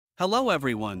Hello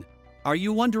everyone. Are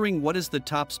you wondering what is the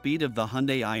top speed of the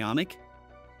Hyundai Ioniq?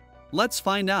 Let's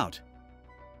find out.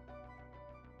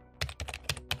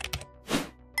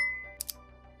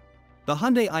 The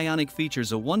Hyundai Ioniq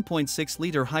features a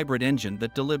 1.6-liter hybrid engine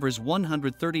that delivers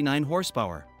 139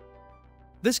 horsepower.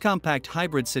 This compact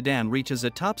hybrid sedan reaches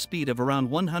a top speed of around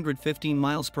 115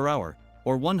 miles per hour,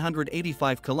 or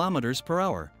 185 kilometers per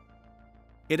hour.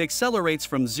 It accelerates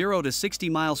from 0 to 60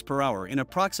 miles per hour in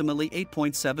approximately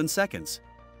 8.7 seconds.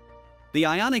 The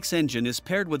Ioniq's engine is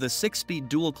paired with a 6-speed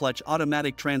dual-clutch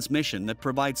automatic transmission that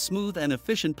provides smooth and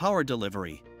efficient power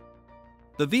delivery.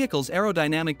 The vehicle's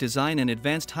aerodynamic design and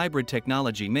advanced hybrid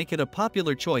technology make it a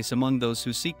popular choice among those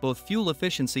who seek both fuel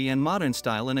efficiency and modern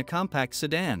style in a compact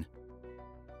sedan.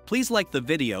 Please like the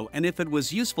video, and if it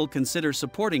was useful, consider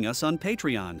supporting us on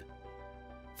Patreon.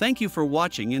 Thank you for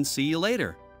watching and see you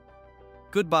later.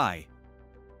 Goodbye.